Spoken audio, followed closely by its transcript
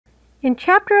In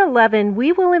Chapter 11,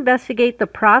 we will investigate the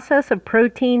process of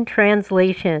protein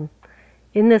translation.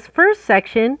 In this first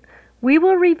section, we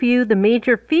will review the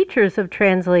major features of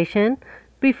translation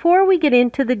before we get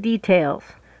into the details.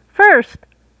 First,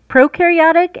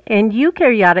 prokaryotic and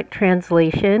eukaryotic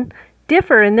translation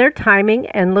differ in their timing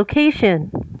and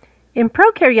location. In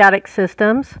prokaryotic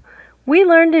systems, we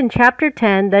learned in Chapter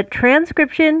 10 that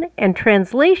transcription and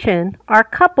translation are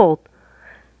coupled,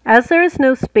 as there is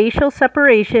no spatial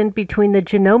separation between the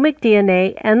genomic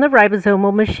DNA and the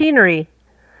ribosomal machinery.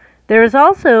 There is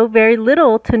also very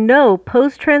little to no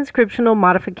post-transcriptional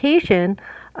modification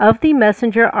of the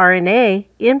messenger RNA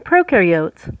in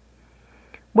prokaryotes,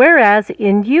 whereas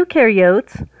in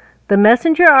eukaryotes, the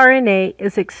messenger RNA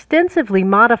is extensively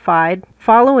modified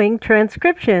following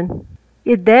transcription.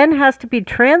 It then has to be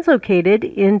translocated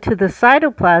into the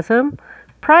cytoplasm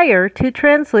prior to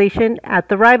translation at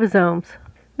the ribosomes.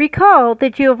 Recall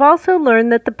that you have also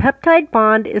learned that the peptide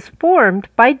bond is formed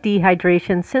by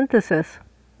dehydration synthesis,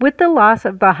 with the loss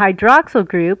of the hydroxyl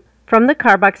group from the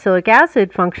carboxylic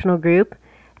acid functional group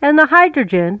and the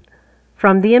hydrogen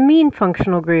from the amine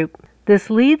functional group.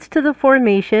 This leads to the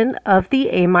formation of the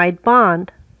amide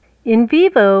bond. In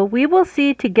vivo, we will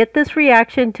see to get this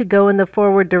reaction to go in the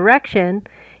forward direction,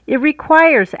 it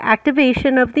requires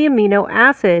activation of the amino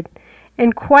acid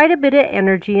and quite a bit of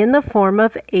energy in the form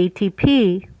of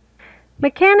ATP.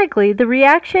 Mechanically, the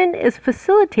reaction is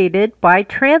facilitated by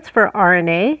transfer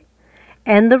RNA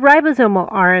and the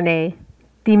ribosomal RNA.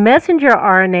 The messenger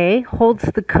RNA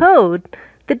holds the code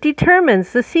that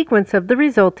determines the sequence of the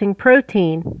resulting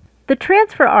protein. The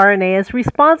transfer RNA is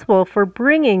responsible for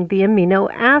bringing the amino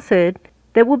acid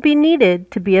that will be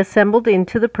needed to be assembled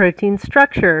into the protein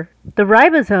structure. The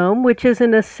ribosome, which is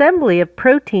an assembly of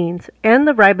proteins, and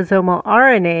the ribosomal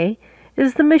RNA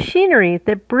is the machinery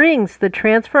that brings the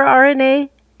transfer RNA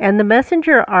and the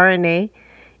messenger RNA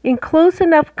in close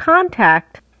enough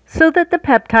contact so that the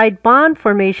peptide bond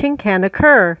formation can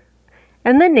occur,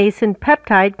 and the nascent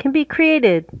peptide can be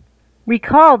created.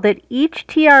 Recall that each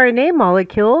tRNA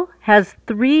molecule has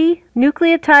 3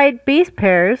 nucleotide base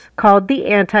pairs called the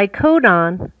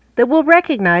anticodon that will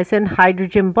recognize an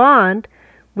hydrogen bond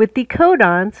with the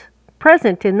codons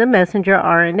present in the messenger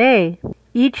RNA.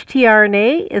 Each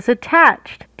tRNA is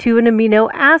attached to an amino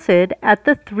acid at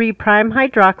the 3'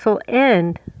 hydroxyl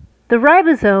end. The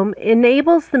ribosome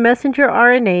enables the messenger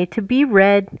RNA to be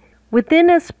read within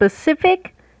a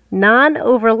specific,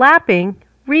 non-overlapping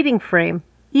reading frame.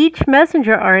 Each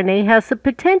messenger RNA has the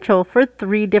potential for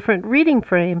 3 different reading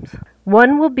frames.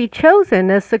 One will be chosen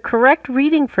as the correct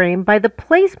reading frame by the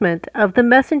placement of the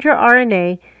messenger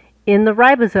RNA in the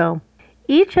ribosome.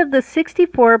 Each of the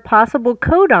 64 possible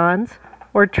codons,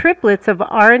 or triplets of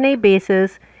RNA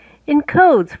bases,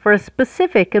 encodes for a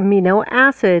specific amino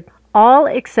acid, all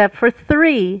except for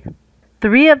 3.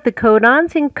 3 of the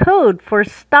codons encode for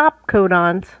stop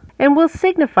codons and will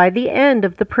signify the end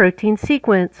of the protein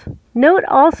sequence. Note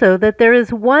also that there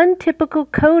is one typical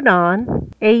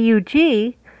codon,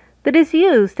 AUG, that is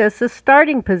used as the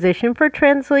starting position for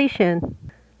translation.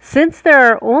 Since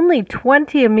there are only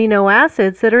 20 amino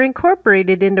acids that are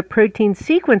incorporated into protein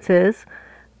sequences,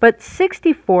 but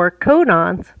 64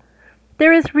 codons,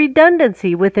 there is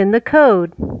redundancy within the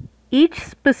code. Each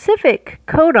specific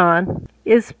codon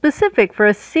is specific for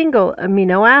a single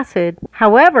amino acid.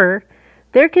 However,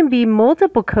 there can be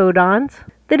multiple codons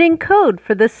that encode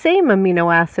for the same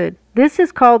amino acid. This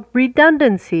is called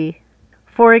redundancy.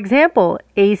 For example,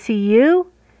 ACU,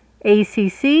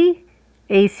 ACC,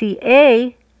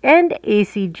 ACA, and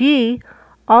ACG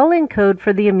all encode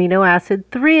for the amino acid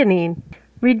threonine.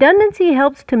 Redundancy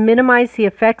helps to minimize the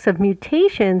effects of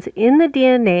mutations in the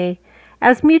DNA,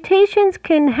 as mutations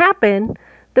can happen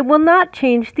that will not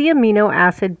change the amino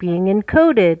acid being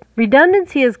encoded.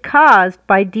 Redundancy is caused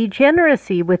by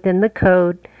degeneracy within the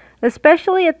code,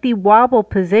 especially at the wobble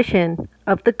position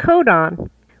of the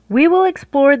codon. We will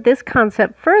explore this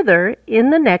concept further in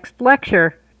the next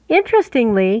lecture.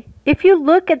 Interestingly, if you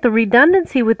look at the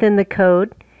redundancy within the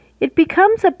code, it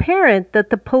becomes apparent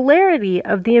that the polarity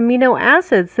of the amino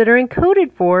acids that are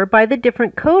encoded for by the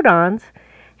different codons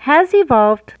has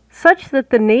evolved such that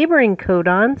the neighboring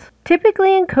codons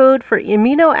typically encode for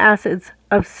amino acids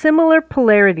of similar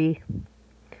polarity.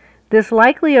 This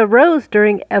likely arose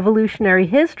during evolutionary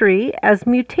history, as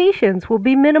mutations will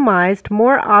be minimized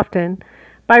more often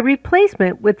by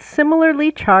replacement with similarly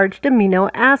charged amino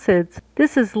acids.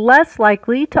 This is less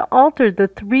likely to alter the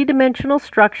 3-dimensional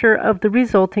structure of the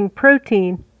resulting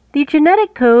protein. The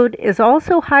genetic code is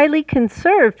also highly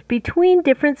conserved between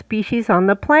different species on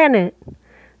the planet.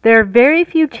 There are very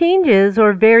few changes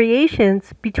or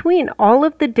variations between all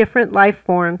of the different life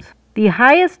forms. The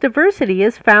highest diversity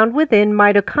is found within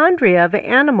mitochondria of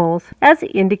animals, as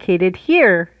indicated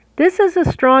here. This is a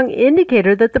strong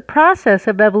indicator that the process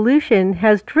of evolution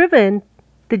has driven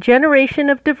the generation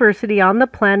of diversity on the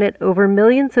planet over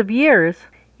millions of years.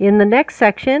 In the next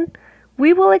section,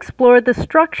 we will explore the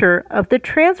structure of the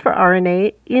transfer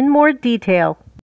RNA in more detail.